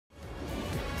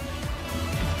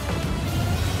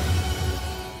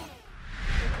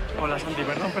Hola, Santi,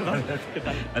 perdón. ¿Qué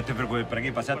tal? No te preocupes, por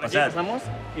aquí, pasad, Por aquí pasad. pasamos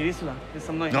y dísela.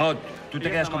 No, tú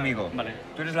te quedas conmigo. Vale.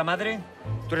 ¿Tú eres la madre?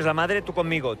 ¿Tú eres la madre? ¿Tú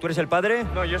conmigo? ¿Tú eres el padre?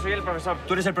 No, yo soy el profesor.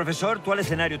 Tú eres el profesor, tú al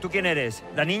escenario. ¿Tú quién eres?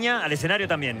 La niña al escenario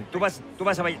también. ¿Tú vas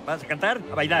a cantar?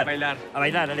 A bailar. A bailar. A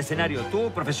bailar, al escenario.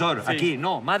 Tú, profesor, Sí. aquí.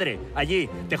 No, madre, allí.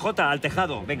 TJ, al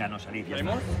tejado. Venga, no, salid. ya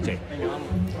 ¿Salimos? está. Sí. Venga, vamos.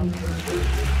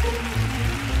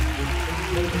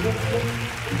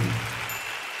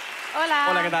 Hola.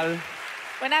 Hola, ¿qué tal?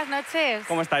 Buenas noches.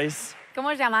 ¿Cómo estáis? ¿Cómo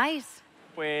os llamáis?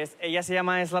 Pues ella se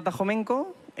llama Zlata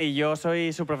Jomenko y yo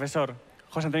soy su profesor,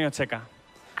 José Antonio Checa.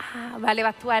 Ah, vale, va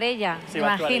a actuar ella, Sí, me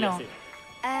va a actuar imagino.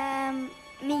 ella,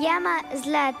 sí. Me llamo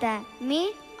Zlata, me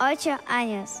 8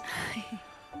 años.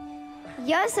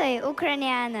 Yo soy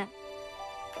ucraniana.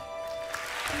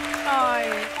 Ay.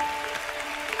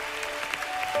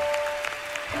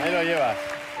 Ahí lo llevas.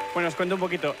 Bueno, os cuento un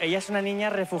poquito. Ella es una niña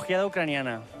refugiada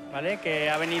ucraniana, ¿vale? Que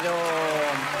ha venido...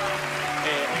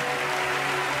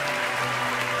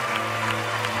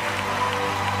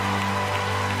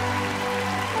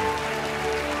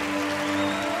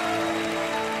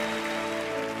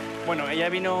 Bueno, ella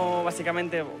vino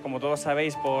básicamente, como todos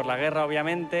sabéis, por la guerra,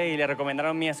 obviamente, y le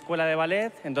recomendaron mi escuela de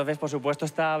ballet. Entonces, por supuesto,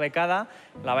 está becada.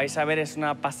 La vais a ver, es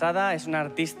una pasada, es una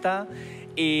artista.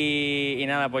 Y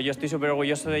nada, pues yo estoy súper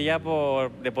orgulloso de ella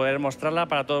de poder mostrarla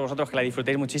para todos vosotros, que la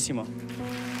disfrutéis muchísimo.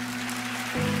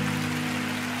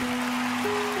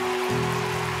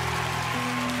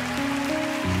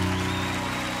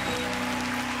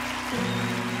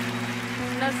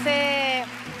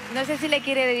 No sé si le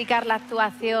quiere dedicar la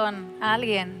actuación a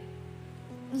alguien.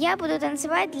 Я буду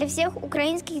танцевать для всех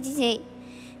украинских детей.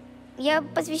 Я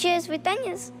посвящаю свой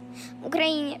танец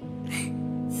Украине.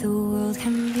 The world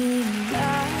can be a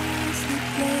nasty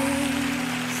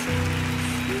place.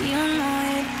 You know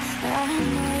it, I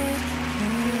know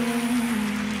it.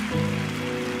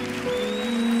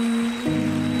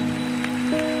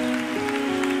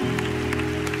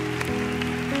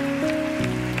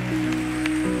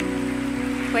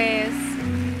 Pues,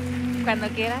 cuando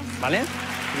quieras. ¿Vale?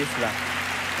 Dísela.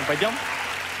 ¿Un payón?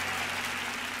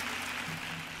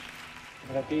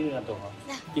 Berarti gantung.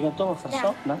 Gantung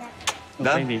verso, nah.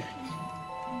 Da. Ini.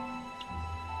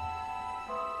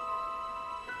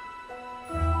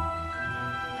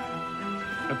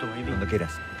 Gantung ini. Cuando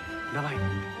quieras. Давай.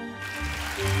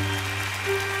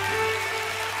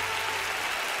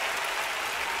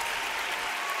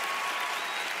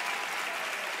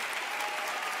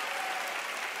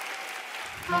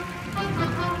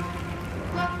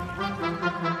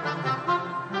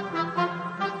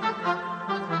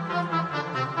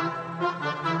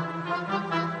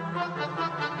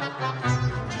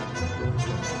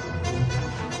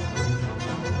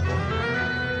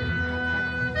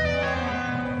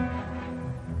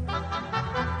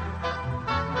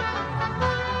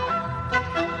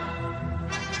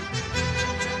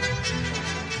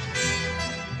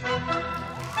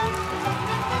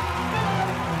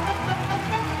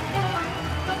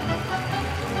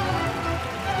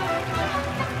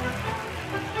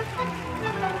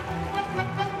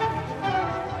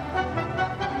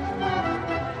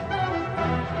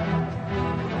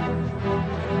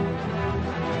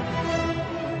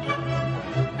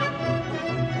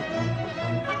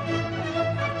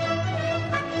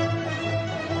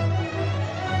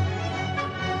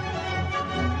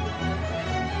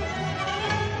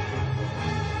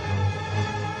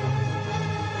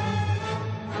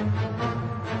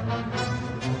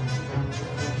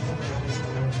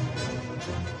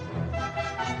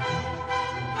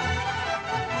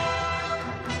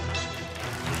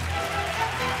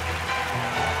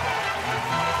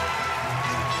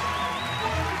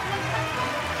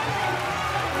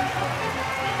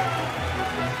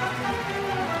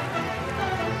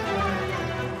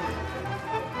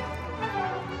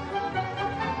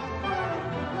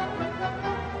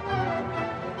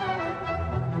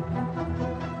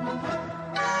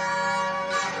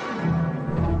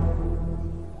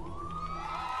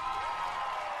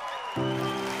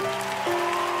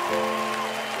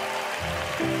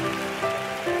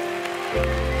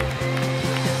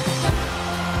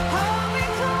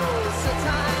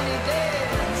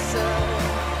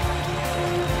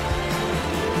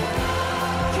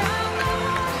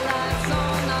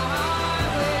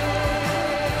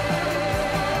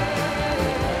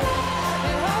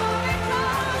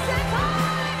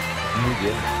 Muy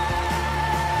bien.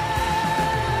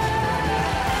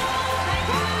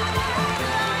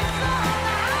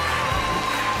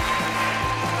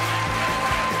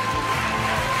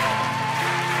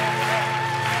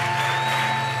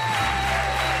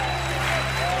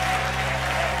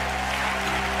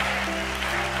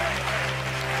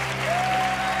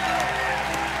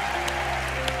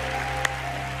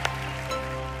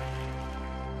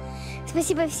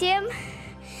 Спасибо всем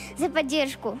за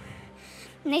поддержку.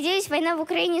 Надеюсь, война в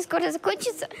Украине скоро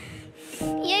закончится.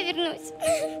 Я вернусь.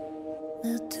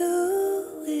 We'll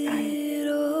do it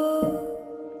all.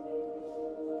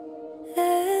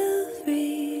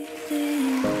 Everything.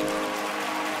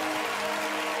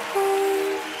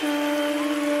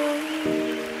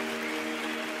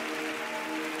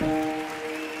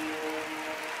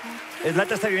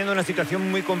 Zlata está viviendo una situación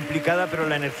muy complicada, pero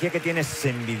la energía que tiene es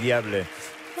envidiable.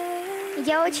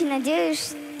 Я очень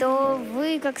надеюсь, что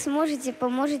вы, как сможете,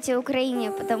 поможете Украине,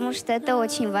 потому что это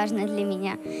очень важно для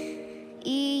меня.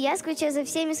 И я скучаю за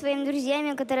всеми своими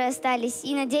друзьями, которые остались,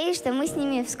 и надеюсь, что мы с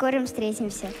ними в скором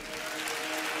встретимся.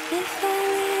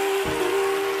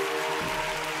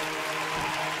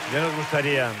 Ya nos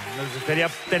gustaría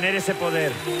tener ese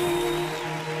poder.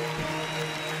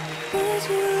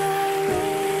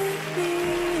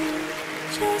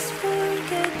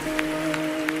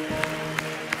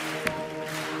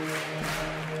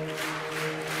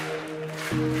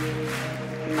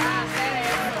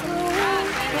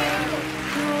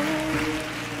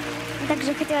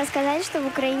 Также хотела сказать, что в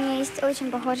Украине есть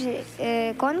очень похожий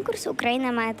конкурс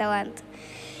 «Украина. Моя талант».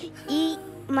 И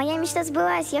моя мечта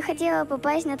сбылась. Я хотела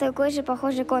попасть на такой же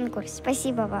похожий конкурс.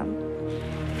 Спасибо вам.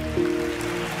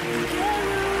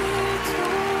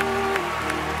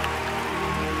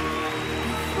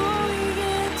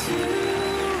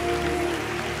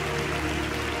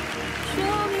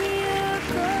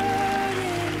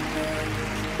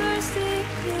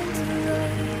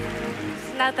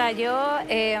 Zlata, yo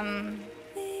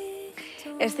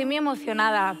estoy muy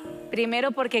emocionada.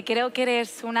 Primero porque creo que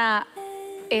eres una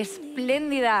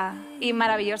espléndida y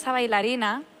maravillosa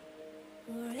bailarina.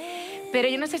 Pero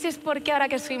yo no sé si es porque ahora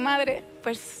que soy madre,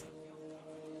 pues...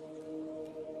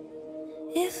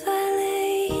 If I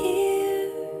lay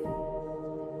here,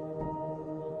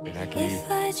 Ven aquí. if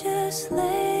I just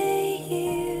lay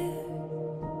here,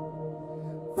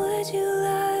 would you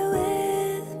lie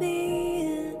with me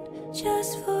and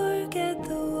just forget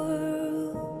the world?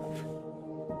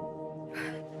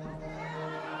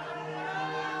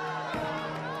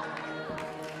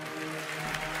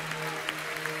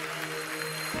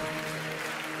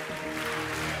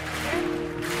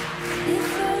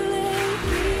 If I lay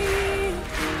here,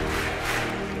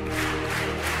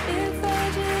 if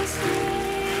I just lay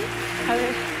A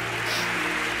ver.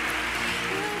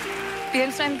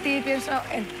 Pienso en ti, pienso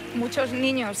en muchos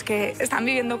niños que están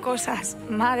viviendo cosas,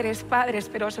 madres, padres,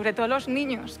 pero sobre todo los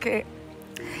niños que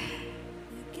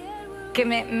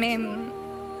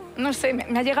no sé,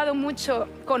 me ha llegado mucho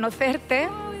conocerte,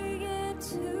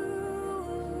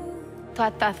 tu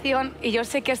actuación, y yo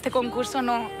sé que este concurso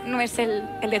no es el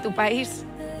de tu país.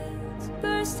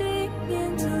 bursting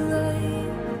into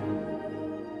life.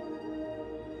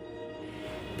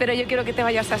 Pero yo quiero que te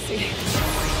vayas así.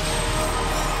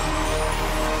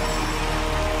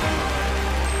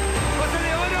 ¡Pase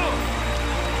de oro!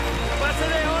 ¡Pase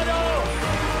de oro!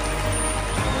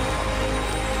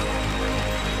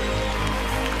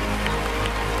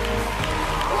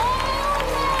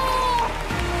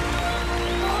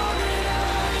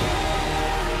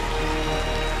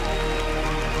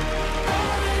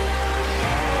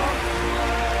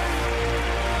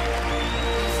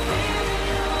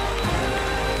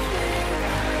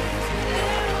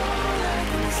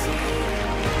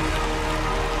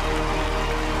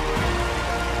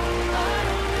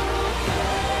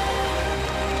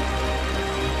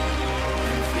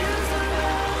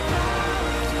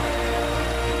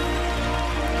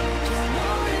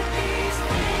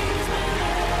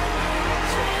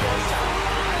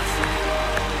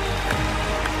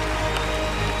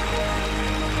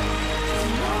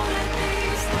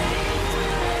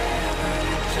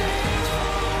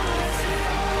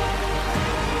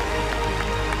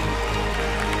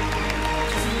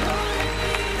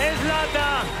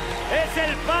 Zlata es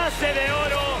el pase de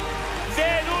oro de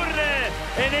Edurne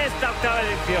en esta octava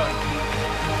edición.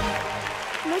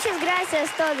 Muchas gracias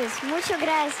todos, muchas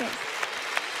gracias.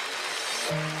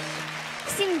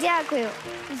 Всім дякую.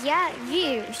 Я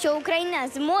вірю, що Україна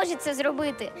зможе це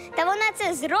зробити. Та вона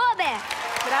це зробить.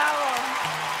 Bravo.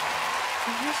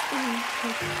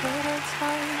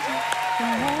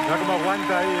 Mira cómo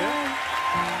aguanta ahí, ¿eh?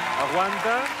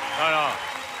 Aguanta. No, no.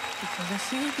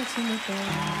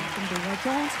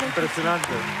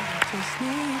 Impresionante.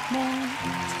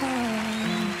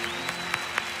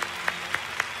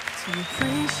 To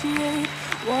appreciate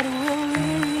what we'll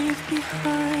leave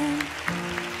behind.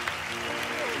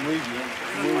 Muy bien,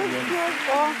 muy bien.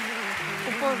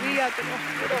 No podía, te lo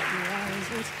juro.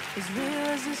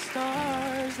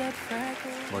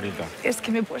 Bonita. Es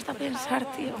que me he puesto a pensar,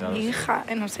 tío, mi hija,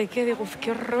 no sé qué, digo, uf,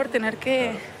 qué horror tener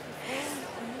que...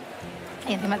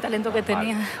 Y encima el talento que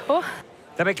tenía. Oh.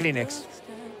 Dame Kleenex.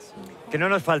 Que no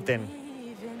nos falten.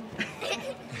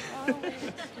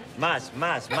 Más.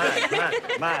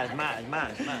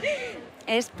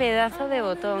 Es pedazo de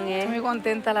botón, ¿eh? Estoy muy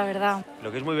contenta, la verdad.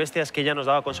 Lo que es muy bestia es que ella nos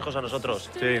daba consejos a nosotros.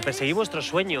 Sí. Perseguí vuestros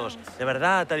sueños, de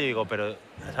verdad, tal. Y digo, pero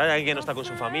 ¿sabes? Alguien que no está con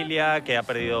su familia, que ha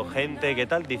perdido gente, que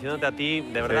tal, diciéndote a ti,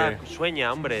 de verdad,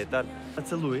 sueña, hombre, tal.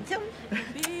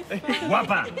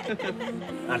 ¡Guapa!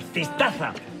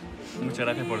 ¡Artistaza! Muchas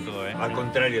gracias por todo, ¿eh? Al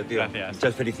contrario, tío. Gracias.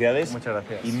 Muchas felicidades. Muchas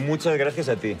gracias. Y muchas gracias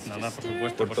a ti. Nada, por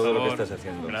supuesto, por todo favor. lo que estás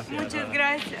haciendo. Gracias. Muchas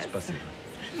gracias.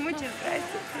 Muchas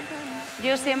gracias.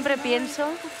 Yo siempre pienso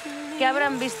que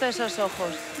habrán visto esos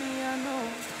ojos.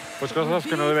 Pues cosas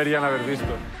que no deberían haber visto.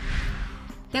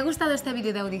 ¿Te ha gustado este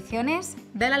vídeo de audiciones?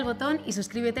 Dale al botón y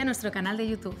suscríbete a nuestro canal de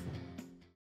YouTube.